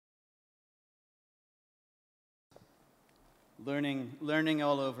Learning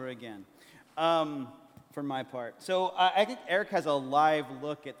all over again, for my part. So I think Eric has a live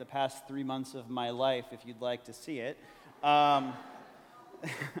look at the past 3 months of my life, if you'd like to see it. I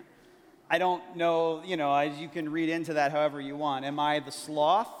don't know, you can read into that however you want. Am I the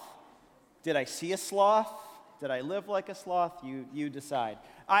sloth? Did I see a sloth? Did I live like a sloth? You decide.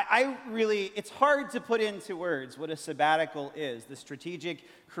 I really, it's hard to put into words what a sabbatical is, the strategic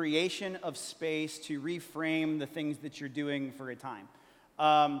creation of space to reframe the things that you're doing for a time.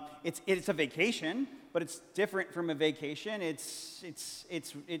 It's a vacation, but it's different from a vacation. It's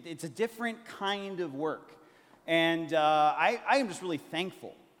a different kind of work. And I am just really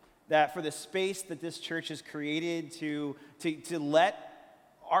thankful that for the space that this church has created to let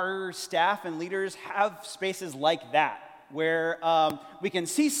our staff and leaders have spaces like that, where we can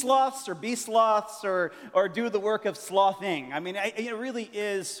see sloths or be sloths or do the work of slothing. I mean, it really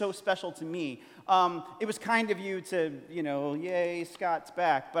is so special to me. It was kind of you to, yay, Scott's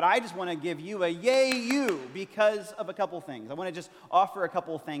back. But I just want to give you a yay you because of a couple things. I want to just offer a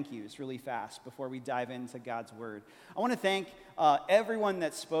couple thank yous really fast before we dive into God's Word. I want to thank everyone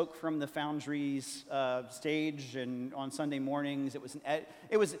that spoke from the Foundry's stage and on Sunday mornings.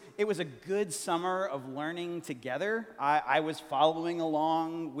 It was a good summer of learning together. I was following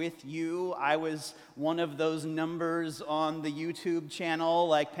along with you. I was one of those numbers on the YouTube channel,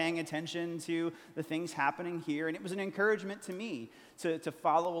 like paying attention to the things happening here. And it was an encouragement to me to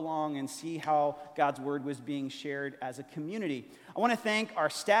follow along and see how God's Word was being shared as a community. I want to thank our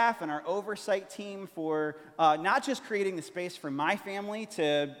staff and our oversight team for not just creating the space for my family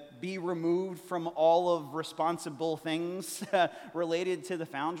to be removed from all of responsible things related to the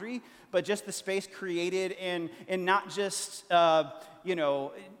Foundry, but just the space created in not just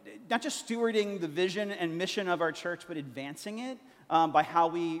not just stewarding the vision and mission of our church, but advancing it by how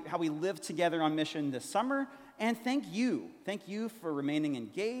we live together on mission this summer. And thank you for remaining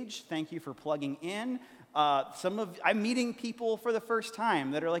engaged. Thank you for plugging in. I'm meeting people for the first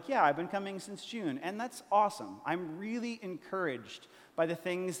time that are like, yeah, I've been coming since June, and that's awesome. I'm really encouraged by the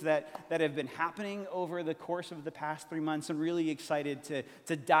things that have been happening over the course of the past 3 months. I'm really excited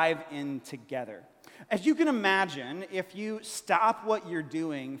to dive in together. As you can imagine, if you stop what you're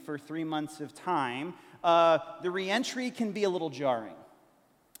doing for 3 months of time, the reentry can be a little jarring.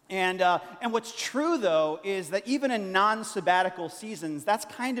 And what's true, though, is that even in non-sabbatical seasons, that's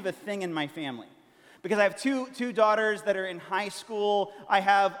kind of a thing in my family. Because I have two daughters that are in high school, I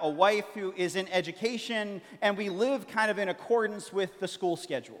have a wife who is in education, and we live kind of in accordance with the school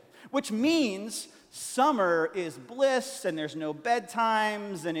schedule. Which means summer is bliss, and there's no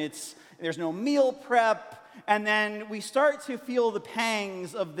bedtimes, and there's no meal prep, and then we start to feel the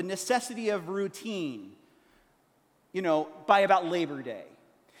pangs of the necessity of routine, by about Labor Day.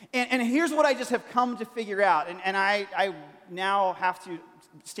 And here's what I just have come to figure out, and I now have to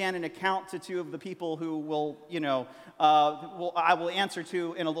stand an account to two of the people who I will answer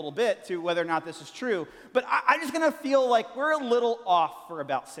to in a little bit to whether or not this is true. But I'm just going to feel like we're a little off for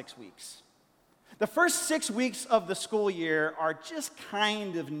about 6 weeks. The first 6 weeks of the school year are just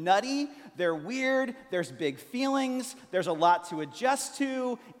kind of nutty. They're weird. There's big feelings. There's a lot to adjust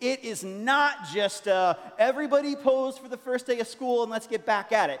to. It is not just everybody pose for the first day of school and let's get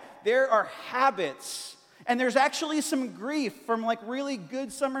back at it. There are habits, and there's actually some grief from really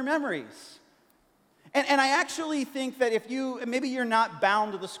good summer memories. And I actually think that maybe you're not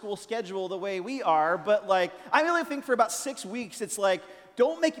bound to the school schedule the way we are, but I really think for about 6 weeks it's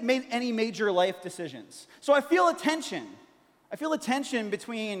don't make any major life decisions. So I feel a tension.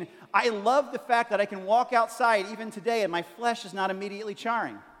 Between I love the fact that I can walk outside even today and my flesh is not immediately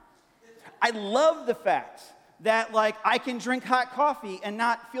charring. I love the fact that I can drink hot coffee and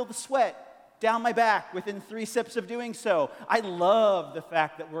not feel the sweat down my back within 3 sips of doing so. I love the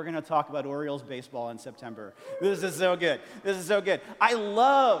fact that we're going to talk about Orioles baseball in September. This is so good. I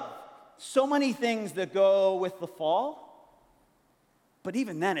love so many things that go with the fall. But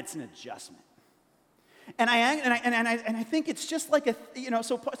even then, it's an adjustment. And I think it's just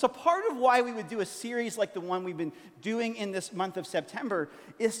so part of why we would do a series like the one we've been doing in this month of September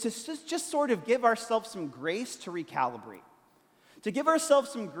is to just sort of give ourselves some grace to recalibrate. To give ourselves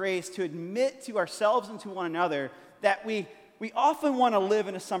some grace to admit to ourselves and to one another that we often want to live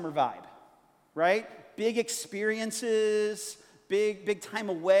in a summer vibe, right? Big experiences, big time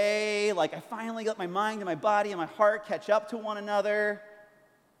away, I finally let my mind and my body and my heart catch up to one another.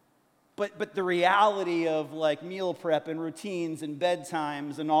 But the reality of meal prep and routines and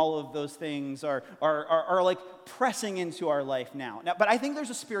bedtimes and all of those things are pressing into our life now. But I think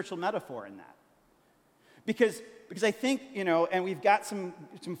there's a spiritual metaphor in that. Because Because I think, and we've got some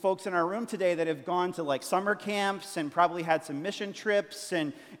folks in our room today that have gone to like summer camps and probably had some mission trips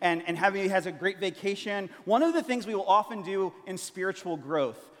and has a great vacation. One of the things we will often do in spiritual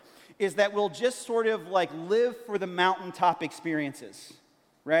growth is that we'll just sort of like live for the mountaintop experiences,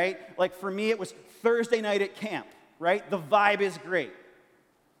 right? Like for me, it was Thursday night at camp, right? The vibe is great.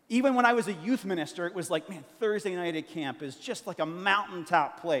 Even when I was a youth minister, it was like, man, Thursday night at camp is just like a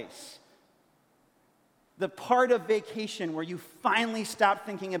mountaintop place. The part of vacation where you finally stop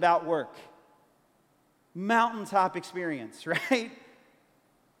thinking about work. Mountaintop experience, right?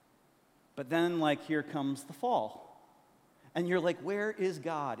 But then, like, here comes the fall. And you're like, where is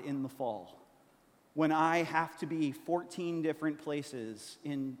God in the fall? When I have to be 14 different places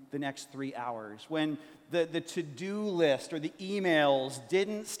in the next 3 hours. When the to-do list or the emails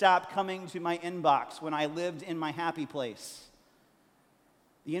didn't stop coming to my inbox when I lived in my happy place.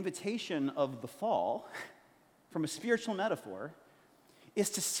 The invitation of the fall, from a spiritual metaphor, is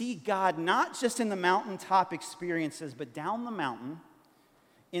to see God not just in the mountaintop experiences, but down the mountain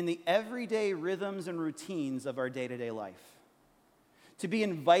in the everyday rhythms and routines of our day-to-day life. To be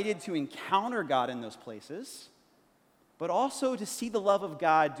invited to encounter God in those places, but also to see the love of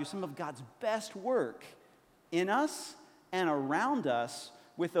God do some of God's best work in us and around us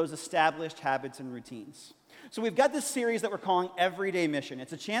with those established habits and routines. So we've got this series that we're calling Everyday Mission.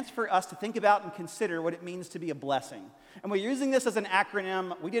 It's a chance for us to think about and consider what it means to be a blessing. And we're using this as an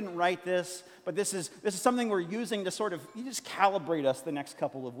acronym. We didn't write this, but this is something we're using to sort of just calibrate us the next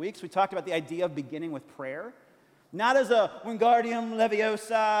couple of weeks. We talked about the idea of beginning with prayer. Not as a Wingardium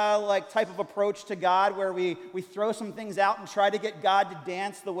Leviosa like type of approach to God where we throw some things out and try to get God to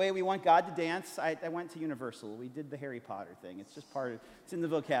dance the way we want God to dance. I went to Universal. We did the Harry Potter thing. It's just it's in the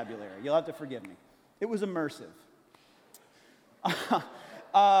vocabulary. You'll have to forgive me. It was immersive.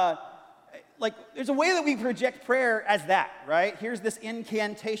 There's a way that we project prayer as that, right? Here's this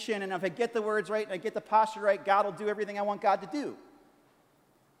incantation, and if I get the words right and I get the posture right, God will do everything I want God to do.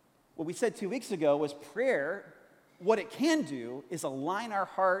 What we said 2 weeks ago was prayer, what it can do is align our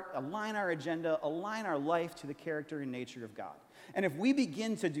heart, align our agenda, align our life to the character and nature of God. And if we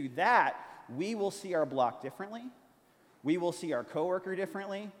begin to do that, we will see our block differently. We will see our coworker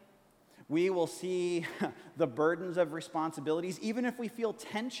differently. We will see the burdens of responsibilities. Even if we feel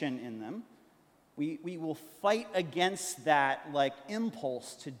tension in them, we will fight against that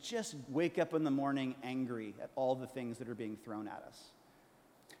impulse to just wake up in the morning angry at all the things that are being thrown at us.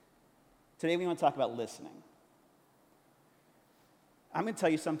 Today we want to talk about listening. I'm going to tell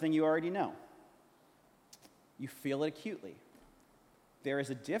you something you already know. You feel it acutely. There is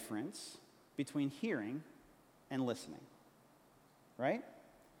a difference between hearing and listening, right?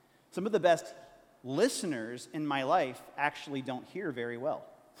 Some of the best listeners in my life actually don't hear very well.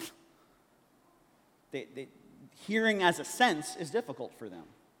 Hearing as a sense is difficult for them.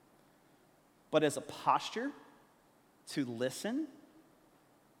 But as a posture, to listen,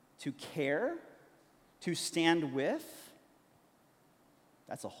 to care, to stand with,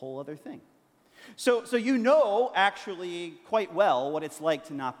 that's a whole other thing. So you know actually quite well what it's like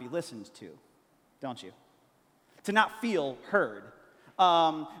to not be listened to, don't you? To not feel heard.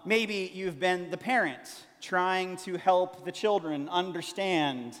 Maybe you've been the parent trying to help the children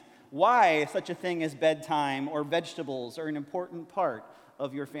understand why such a thing as bedtime or vegetables are an important part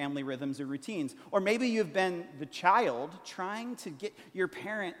of your family rhythms or routines. Or maybe you've been the child trying to get your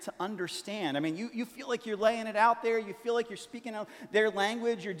parent to understand. I mean, you feel like you're laying it out there. You feel like you're speaking their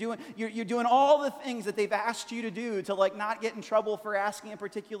language. You're doing all the things that they've asked you to do to not get in trouble for asking a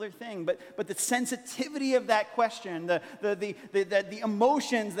particular thing. But the sensitivity of that question, the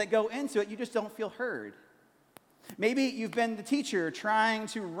emotions that go into it, you just don't feel heard. Maybe you've been the teacher trying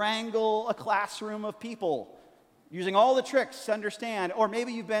to wrangle a classroom of people, using all the tricks to understand. Or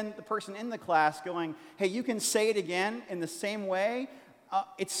maybe you've been the person in the class going, hey, you can say it again in the same way.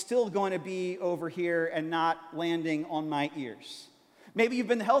 It's still going to be over here and not landing on my ears. Maybe you've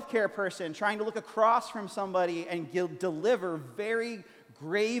been the healthcare person trying to look across from somebody and deliver very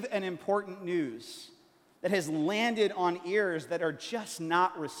grave and important news that has landed on ears that are just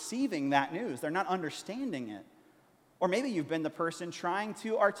not receiving that news. They're not understanding it. Or maybe you've been the person trying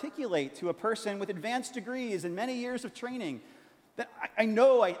to articulate to a person with advanced degrees and many years of training that I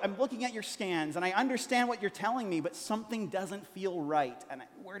know I'm looking at your scans and I understand what you're telling me, but something doesn't feel right. And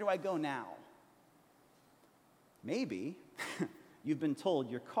where do I go now? Maybe you've been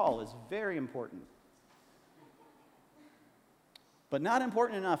told your call is very important, but not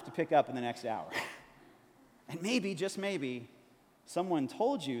important enough to pick up in the next hour. And maybe, just maybe, someone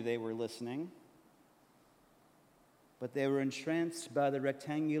told you they were listening, but they were entranced by the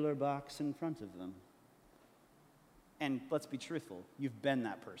rectangular box in front of them. And let's be truthful, you've been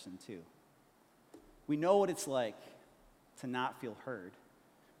that person too. We know what it's like to not feel heard.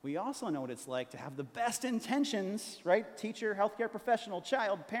 We also know what it's like to have the best intentions, right? Teacher, healthcare professional,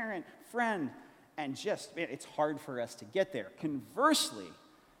 child, parent, friend, and just, man, it's hard for us to get there. Conversely,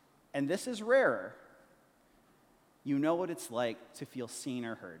 and this is rarer, you know what it's like to feel seen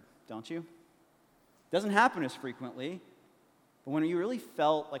or heard, don't you? Doesn't happen as frequently, but when you really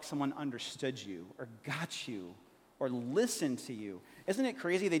felt like someone understood you or got you or listened to you, isn't it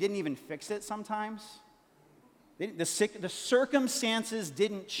crazy they didn't even fix it sometimes? The circumstances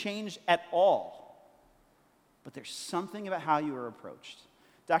didn't change at all, but there's something about how you were approached.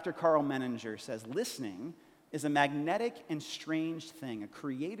 Dr. Carl Menninger says, listening is a magnetic and strange thing, a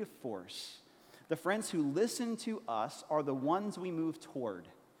creative force. The friends who listen to us are the ones we move toward.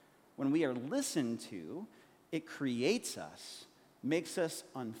 When we are listened to, it creates us, makes us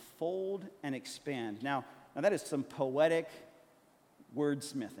unfold and expand. Now that is some poetic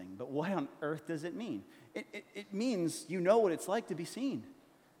wordsmithing, but what on earth does it mean? It means you know what it's like to be seen.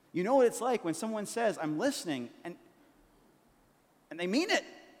 You know what it's like when someone says, I'm listening, and they mean it.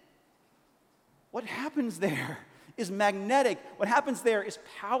 What happens there is magnetic. What happens there is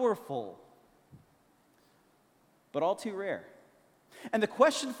powerful, but all too rare. And the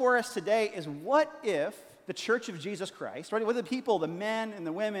question for us today is, what if the Church of Jesus Christ, right, what are the people, the men and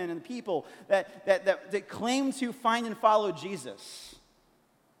the women and the people that claim to find and follow Jesus,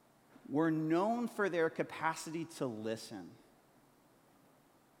 were known for their capacity to listen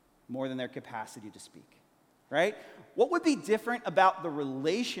more than their capacity to speak, right? What would be different about the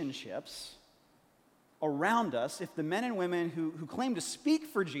relationships around us if the men and women who claim to speak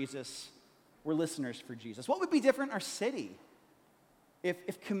for Jesus were listeners for Jesus? What would be different in our city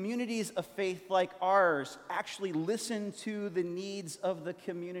if communities of faith like ours actually listen to the needs of the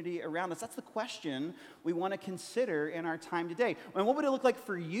community around us? That's the question we want to consider in our time today. And what would it look like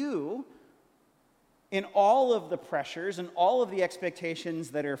for you in all of the pressures and all of the expectations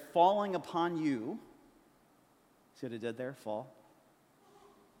that are falling upon you? See what I did there? Fall.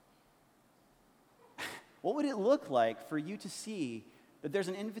 What would it look like for you to see that there's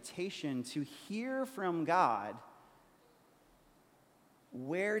an invitation to hear from God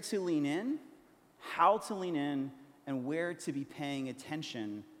where to lean in, how to lean in, and where to be paying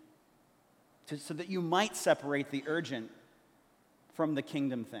attention so that you might separate the urgent from the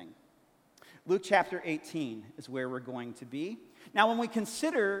kingdom thing? Luke chapter 18 is where we're going to be. Now, when we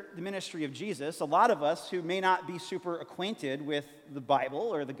consider the ministry of Jesus, a lot of us who may not be super acquainted with the Bible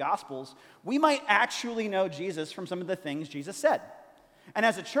or the Gospels, we might actually know Jesus from some of the things Jesus said. And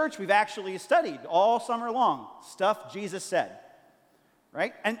as a church, we've actually studied all summer long stuff Jesus said.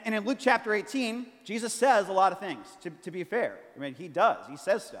 Right? And in Luke chapter 18, Jesus says a lot of things, to be fair. I mean, he does. He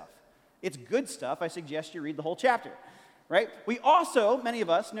says stuff. It's good stuff. I suggest you read the whole chapter. Right? We also, many of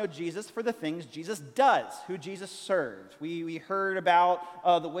us, know Jesus for the things Jesus does, who Jesus served. We heard about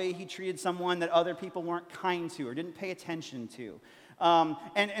the way he treated someone that other people weren't kind to or didn't pay attention to.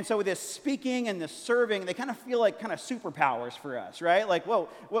 And so with this speaking and this serving, they kind of feel like kind of superpowers for us, right? Like, whoa,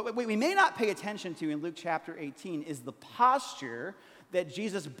 what we may not pay attention to in Luke chapter 18 is the posture that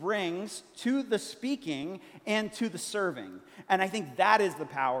Jesus brings to the speaking and to the serving. And I think that is the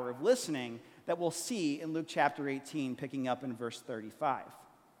power of listening that we'll see in Luke chapter 18, picking up in verse 35.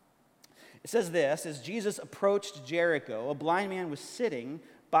 It says this: as Jesus approached Jericho, a blind man was sitting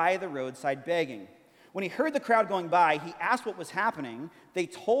by the roadside begging. When he heard the crowd going by, he asked what was happening. They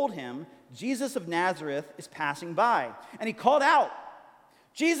told him, Jesus of Nazareth is passing by. And he called out,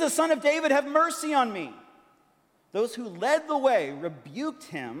 Jesus, son of David, have mercy on me. Those who led the way rebuked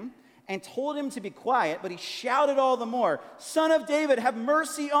him and told him to be quiet, but he shouted all the more, Son of David, have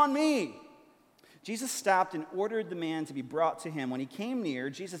mercy on me. Jesus stopped and ordered the man to be brought to him. When he came near,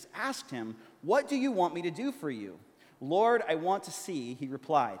 Jesus asked him, what do you want me to do for you? Lord, I want to see, he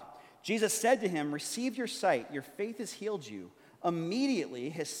replied. Jesus said to him, receive your sight, your faith has healed you. Immediately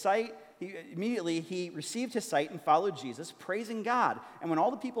he received his sight and followed Jesus, praising God. And when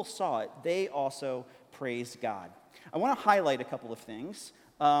all the people saw it, they also praised God. I want to highlight a couple of things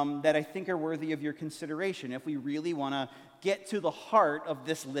that I think are worthy of your consideration if we really want to get to the heart of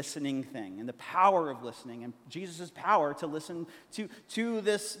this listening thing and the power of listening and Jesus' power to listen to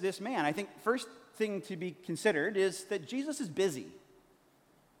this man. I think first thing to be considered is that Jesus is busy.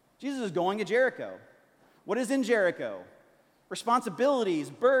 Jesus is going to Jericho. What is in Jericho? Responsibilities,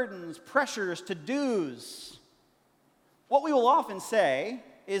 burdens, pressures, to-dos. What we will often say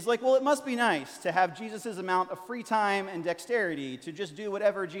is like, well, it must be nice to have Jesus' amount of free time and dexterity to just do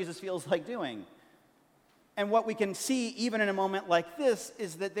whatever Jesus feels like doing. And what we can see even in a moment like this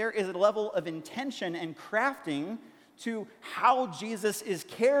is that there is a level of intention and crafting to how Jesus is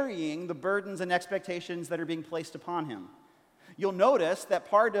carrying the burdens and expectations that are being placed upon him. You'll notice that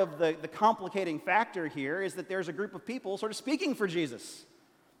part of the complicating factor here is that there's a group of people sort of speaking for Jesus,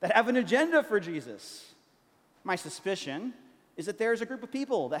 that have an agenda for Jesus. My suspicion is that there's a group of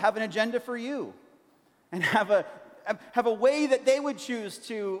people that have an agenda for you and have a way that they would choose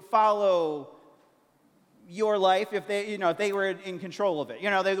to follow your life if they were in control of it.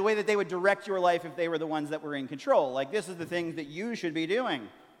 The way that they would direct your life if they were the ones that were in control. Like, this is the things that you should be doing.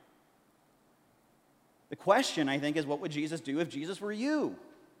 The question, I think, is what would Jesus do if Jesus were you?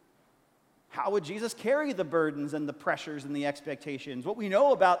 How would Jesus carry the burdens and the pressures and the expectations? What we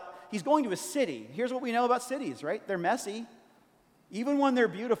know about, he's going to a city. Here's what we know about cities, right? They're messy. Even when they're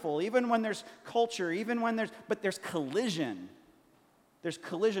beautiful, even when there's culture, but there's collision. There's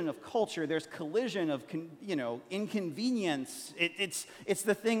collision of culture. There's collision of, inconvenience. It's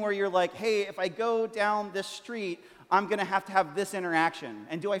the thing where you're like, hey, if I go down this street, I'm going to have this interaction.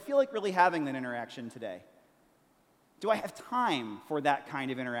 And do I feel like really having that interaction today? Do I have time for that kind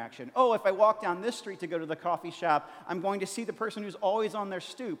of interaction? Oh, if I walk down this street to go to the coffee shop, I'm going to see the person who's always on their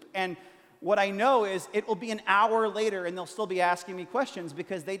stoop. And what I know is it will be an hour later and they'll still be asking me questions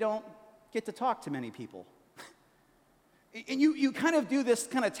because they don't get to talk to many people. And you kind of do this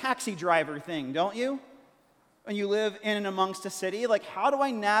kind of taxi driver thing, don't you? When you live in and amongst a city, like, how do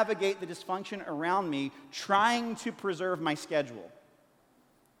I navigate the dysfunction around me trying to preserve my schedule?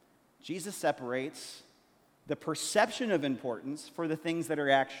 Jesus separates the perception of importance for the things that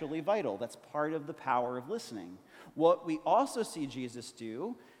are actually vital. That's part of the power of listening. What we also see Jesus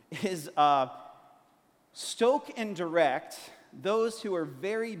do is stoke and direct those who are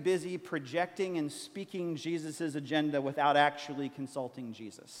very busy projecting and speaking Jesus' agenda without actually consulting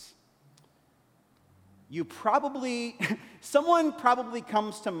Jesus. Someone probably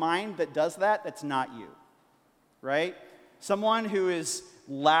comes to mind that does that, that's not you, right? Someone who is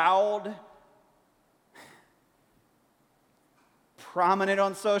loud, prominent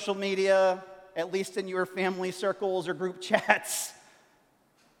on social media, at least in your family circles or group chats,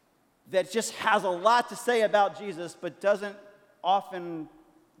 that just has a lot to say about Jesus but doesn't often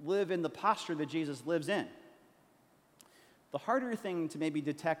live in the posture that Jesus lives in. The harder thing to maybe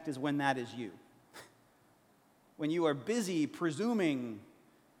detect is when that is you. When you are busy presuming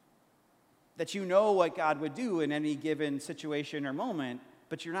that you know what God would do in any given situation or moment,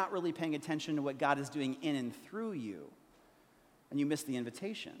 but you're not really paying attention to what God is doing in and through you, and you miss the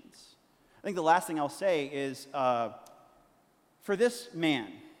invitations. I think the last thing I'll say is, for this man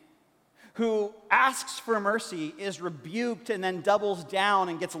who asks for mercy, is rebuked, and then doubles down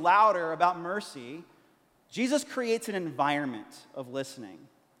and gets louder about mercy, Jesus creates an environment of listening.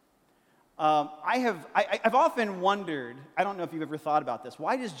 I've often wondered, I don't know if you've ever thought about this,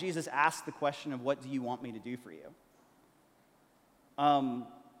 why does Jesus ask the question of, what do you want me to do for you?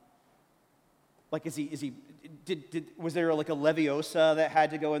 Was there like a Leviosa that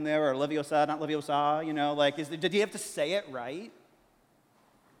had to go in there, or Leviosa, not Leviosa, did he have to say it right?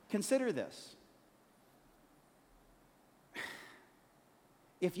 Consider this.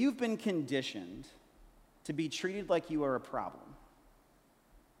 If you've been conditioned to be treated like you are a problem,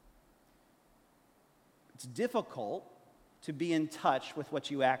 it's difficult to be in touch with what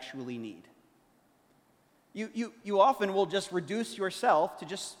you actually need. You often will just reduce yourself to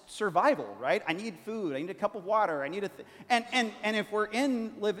just survival, right? I need food, I need a cup of water, I need and if we're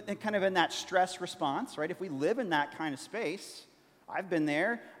in that stress response, right? If we live in that kind of space, I've been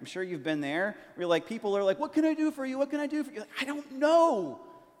there, I'm sure you've been there, where people are like, what can I do for you? What can I do for you? Like, I don't know,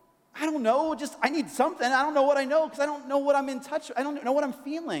 just I need something. I don't know what I know because I don't know what I'm in touch with. I don't know what I'm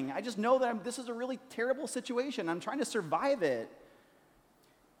feeling. I just know that this is a really terrible situation. I'm trying to survive it.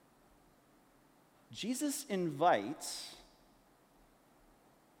 Jesus invites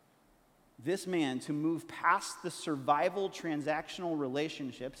this man to move past the survival transactional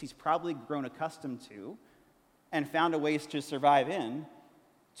relationships he's probably grown accustomed to and found a ways to survive in,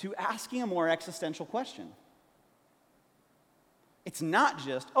 to asking a more existential question. It's not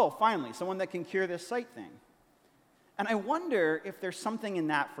just, oh, finally, someone that can cure this sight thing. And I wonder if there's something in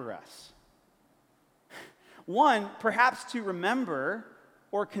that for us. One, perhaps to remember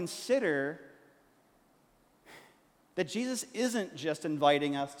or consider that Jesus isn't just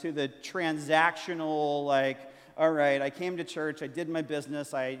inviting us to the transactional, all right, I came to church, I did my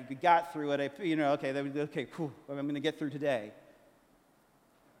business, I got through it, okay, cool, I'm going to get through today.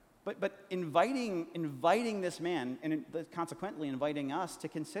 But inviting this man, and consequently inviting us to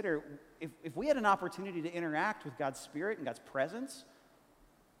consider, if we had an opportunity to interact with God's Spirit and God's presence,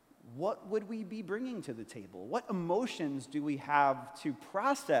 what would we be bringing to the table? What emotions do we have to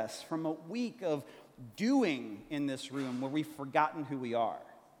process from a week of doing in this room where we've forgotten who we are?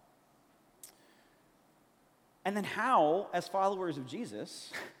 And then how, as followers of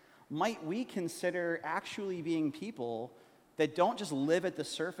Jesus, might we consider actually being people that don't just live at the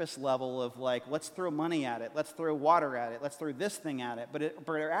surface level of like, let's throw money at it, let's throw water at it, let's throw this thing at it, but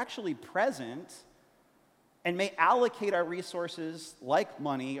are actually present and may allocate our resources like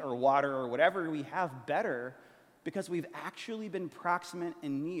money or water or whatever we have better because we've actually been proximate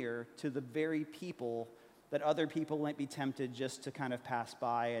and near to the very people that other people might be tempted just to kind of pass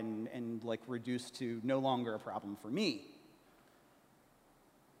by and like reduce to no longer a problem for me.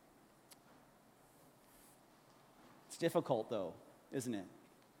 It's difficult though, isn't it?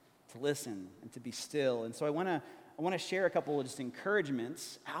 To listen and to be still. And so I want to share a couple of just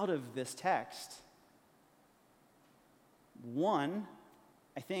encouragements out of this text. One,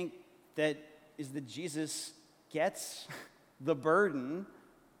 I think that is that Jesus gets the burden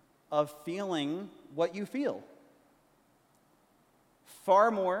of feeling what you feel.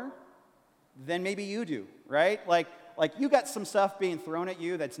 Far more than maybe you do, right? Like you got some stuff being thrown at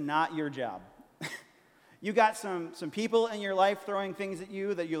you that's not your job. You got some people in your life throwing things at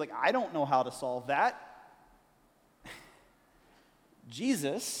you that you're like, I don't know how to solve that.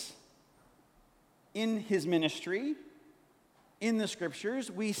 Jesus, in his ministry, in the scriptures,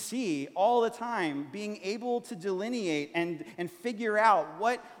 we see all the time being able to delineate and figure out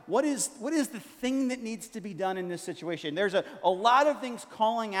what is the thing that needs to be done in this situation. There's a lot of things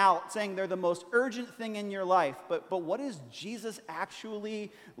calling out, saying they're the most urgent thing in your life, but what is Jesus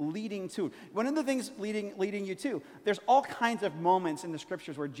actually leading to? One of the things leading you to, there's all kinds of moments in the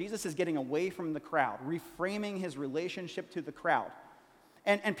scriptures where Jesus is getting away from the crowd, reframing his relationship to the crowd.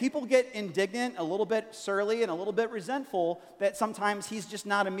 And people get indignant, a little bit surly, and a little bit resentful that sometimes he's just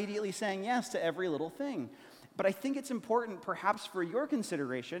not immediately saying yes to every little thing. But I think it's important, perhaps for your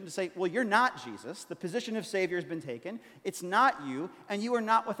consideration, to say, well, you're not Jesus. The position of Savior has been taken. It's not you, and you are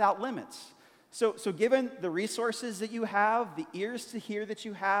not without limits. So given the resources that you have, the ears to hear that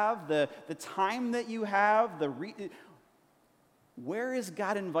you have, the time that you have, where is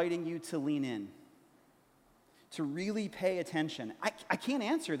God inviting you to lean in? To really pay attention? I can't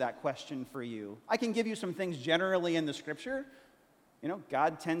answer that question for you. I can give you some things generally in the scripture. You know,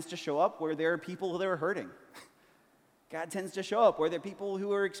 God tends to show up where there are people that are hurting. God tends to show up where there are people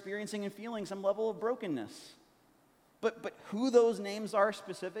who are experiencing and feeling some level of brokenness. But who those names are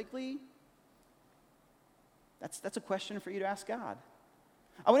specifically, that's a question for you to ask God.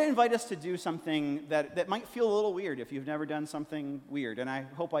 I want to invite us to do something that might feel a little weird if you've never done something weird, and I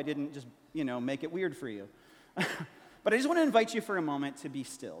hope I didn't just, make it weird for you. But I just want to invite you for a moment to be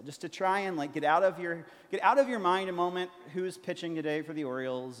still, just to try and get out of your mind a moment who's pitching today for the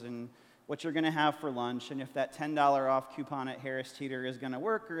Orioles and what you're going to have for lunch, and if that $10 off coupon at Harris Teeter is going to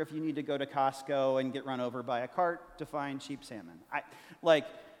work, or if you need to go to Costco and get run over by a cart to find cheap salmon.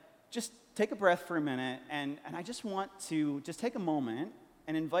 Just take a breath for a minute, and I just want to just take a moment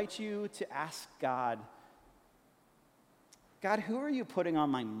and invite you to ask God, who are you putting on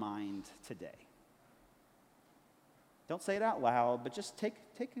my mind today? Don't say it out loud, but just take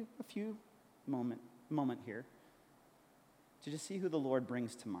a few moment here to just see who the Lord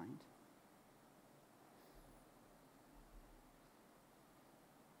brings to mind.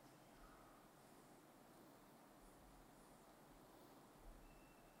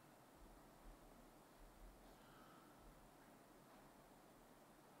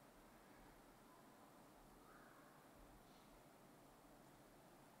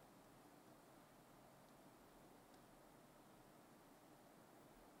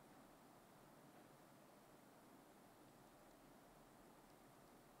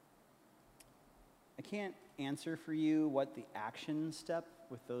 I can't answer for you what the action step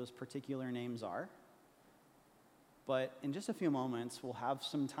with those particular names are, but in just a few moments, we'll have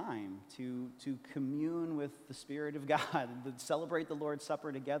some time to commune with the Spirit of God, to celebrate the Lord's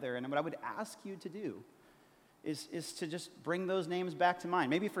Supper together. And what I would ask you to do is to just bring those names back to mind.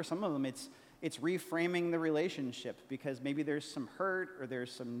 Maybe for some of them, it's reframing the relationship because maybe there's some hurt or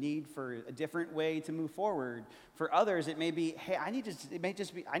there's some need for a different way to move forward. For others, it may be, hey, I need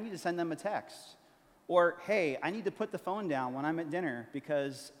to send them a text. Or, hey, I need to put the phone down when I'm at dinner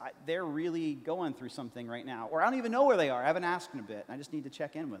because they're really going through something right now. Or I don't even know where they are. I haven't asked in a bit. And I just need to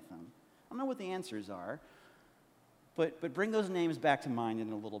check in with them. I don't know what the answers are. But bring those names back to mind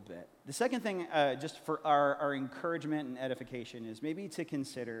in a little bit. The second thing, just for our encouragement and edification, is maybe to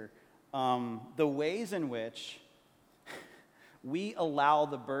consider the ways in which we allow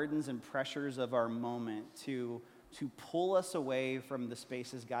the burdens and pressures of our moment to pull us away from the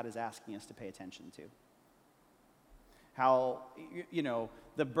spaces God is asking us to pay attention to. how,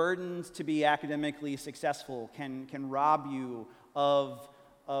 the burdens to be academically successful can rob you of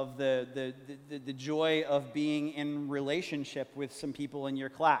the joy of being in relationship with some people in your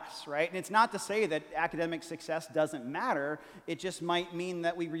class, right? And it's not to say that academic success doesn't matter. It just might mean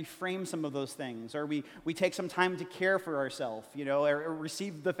that we reframe some of those things, or we take some time to care for ourselves, or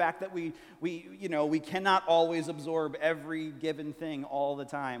receive the fact that we cannot always absorb every given thing all the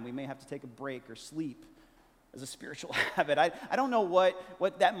time. We may have to take a break or sleep as a spiritual habit. I don't know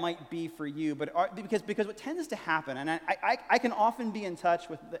what that might be for you, but because what tends to happen, and I can often be in touch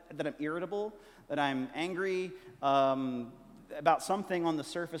with that I'm irritable, that I'm angry about something on the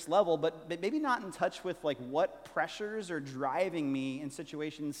surface level, but maybe not in touch with like what pressures are driving me in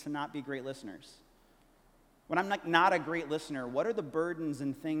situations to not be great listeners. When I'm not a great listener, what are the burdens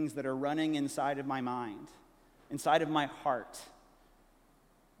and things that are running inside of my mind, inside of my heart,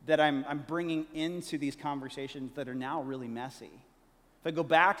 that I'm bringing into these conversations that are now really messy? If I go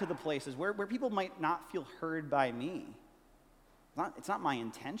back to the places where people might not feel heard by me, it's not my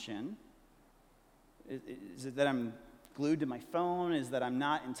intention. Is it that I'm glued to my phone? Is that I'm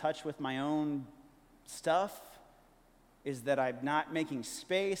not in touch with my own stuff? Is that I'm not making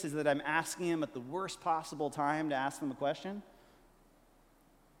space? Is that I'm asking them at the worst possible time to ask them a question?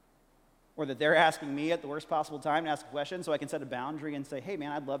 Or that they're asking me at the worst possible time to ask a question so I can set a boundary and say, hey,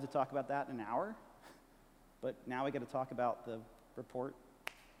 man, I'd love to talk about that in an hour, but now we got to talk about the report,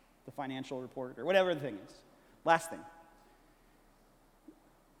 the financial report, or whatever the thing is. Last thing.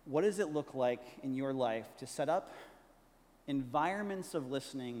 What does it look like in your life to set up environments of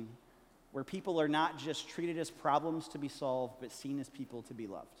listening where people are not just treated as problems to be solved, but seen as people to be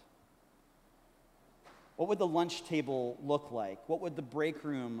loved? What would the lunch table look like? What would the break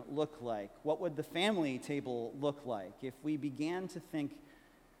room look like? What would the family table look like if we began to think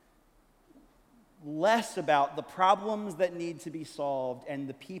less about the problems that need to be solved and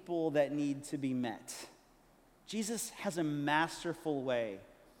the people that need to be met? Jesus has a masterful way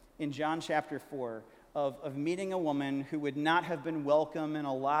in John chapter 4 of meeting a woman who would not have been welcome in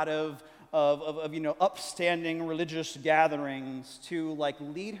a lot of upstanding religious gatherings, to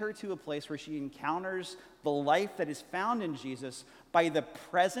lead her to a place where she encounters the life that is found in Jesus by the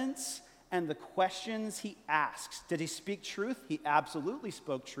presence and the questions he asks. Did he speak truth? He absolutely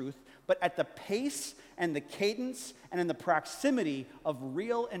spoke truth, but at the pace and the cadence and in the proximity of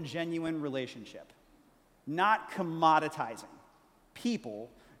real and genuine relationship, not commoditizing people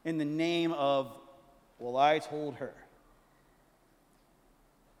in the name of, well, I told her.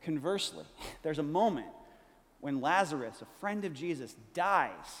 Conversely, there's a moment when Lazarus, a friend of Jesus,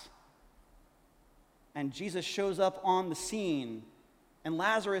 dies, and Jesus shows up on the scene, and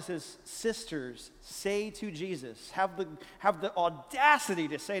Lazarus' sisters say to Jesus, have the audacity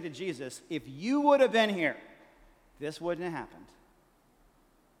to say to Jesus, if you would have been here, this wouldn't have happened.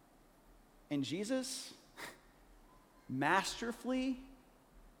 And Jesus masterfully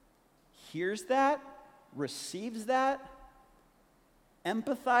hears that, receives that,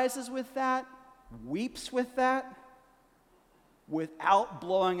 empathizes with that, weeps with that, without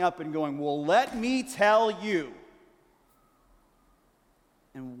blowing up and going, well, let me tell you,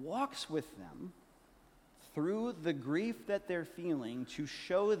 and walks with them through the grief that they're feeling to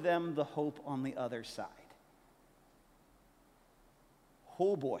show them the hope on the other side.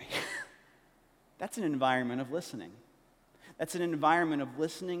 Oh boy, that's an environment of listening. That's an environment of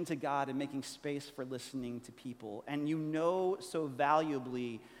listening to God and making space for listening to people. And you know so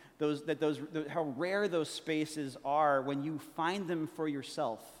valuably how rare those spaces are when you find them for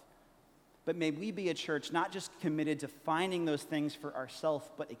yourself. But may we be a church not just committed to finding those things for ourselves,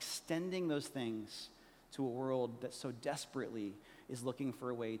 but extending those things to a world that so desperately is looking for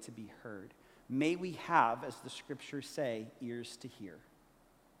a way to be heard. May we have, as the scriptures say, ears to hear.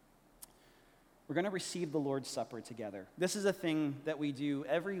 We're going to receive the Lord's Supper together. This is a thing that we do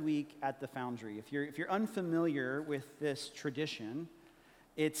every week at the Foundry. If you're unfamiliar with this tradition,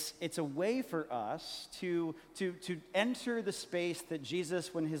 it's a way for us to enter the space that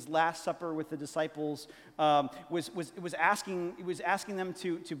Jesus, when his Last Supper with the disciples, was asking them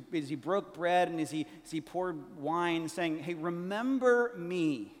to as he broke bread and as he poured wine, saying, "Hey, remember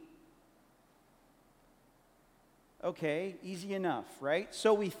me." Okay, easy enough, right?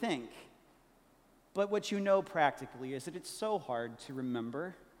 So we think. But what you know practically is that it's so hard to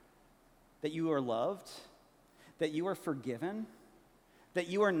remember that you are loved, that you are forgiven, that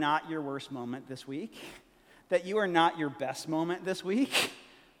you are not your worst moment this week, that you are not your best moment this week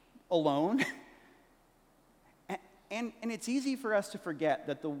alone. And it's easy for us to forget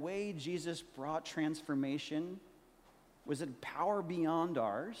that the way Jesus brought transformation was a power beyond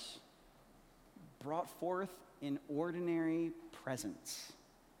ours, brought forth in ordinary presence.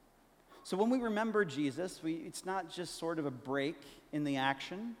 So when we remember Jesus, it's not just sort of a break in the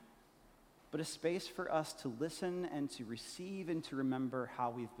action, but a space for us to listen and to receive and to remember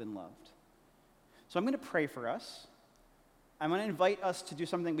how we've been loved. So I'm going to pray for us. I'm going to invite us to do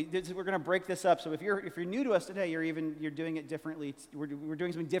something. We're going to break this up. So if you're new to us today, you're doing it differently. We're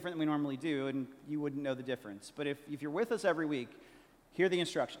doing something different than we normally do, and you wouldn't know the difference. But if you're with us every week, here are the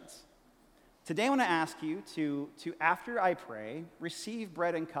instructions. Today I want to ask you to after I pray, receive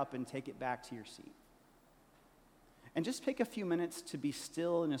bread and cup and take it back to your seat. And just take a few minutes to be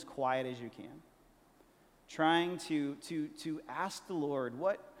still and as quiet as you can. Trying to ask the Lord,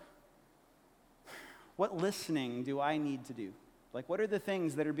 what listening do I need to do? Like, what are the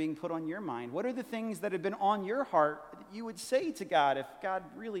things that are being put on your mind? What are the things that have been on your heart that you would say to God if God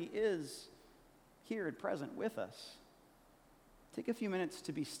really is here and present with us? Take a few minutes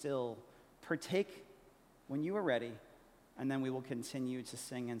to be still. Partake when you are ready, and then we will continue to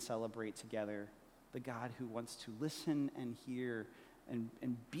sing and celebrate together the God who wants to listen and hear and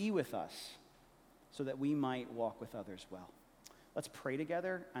be with us so that we might walk with others well. Let's pray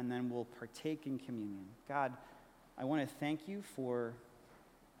together, and then we'll partake in communion. God, I want to thank you for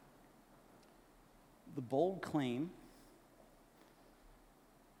the bold claim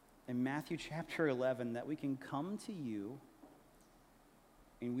in Matthew chapter 11 that we can come to you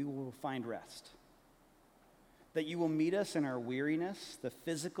and we will find rest. That you will meet us in our weariness, the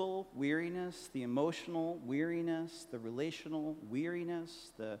physical weariness, the emotional weariness, the relational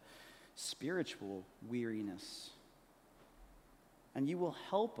weariness, the spiritual weariness. And you will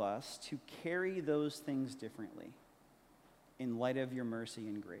help us to carry those things differently in light of your mercy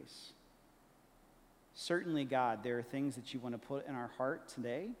and grace. Certainly, God, there are things that you want to put in our heart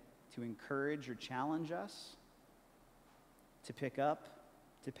today to encourage or challenge us, to pick up,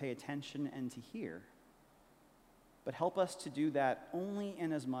 to pay attention, and to hear. But help us to do that only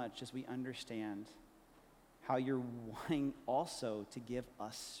in as much as we understand how you're wanting also to give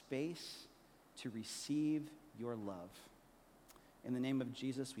us space to receive your love. In the name of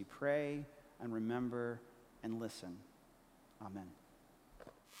Jesus, we pray and remember and listen. Amen.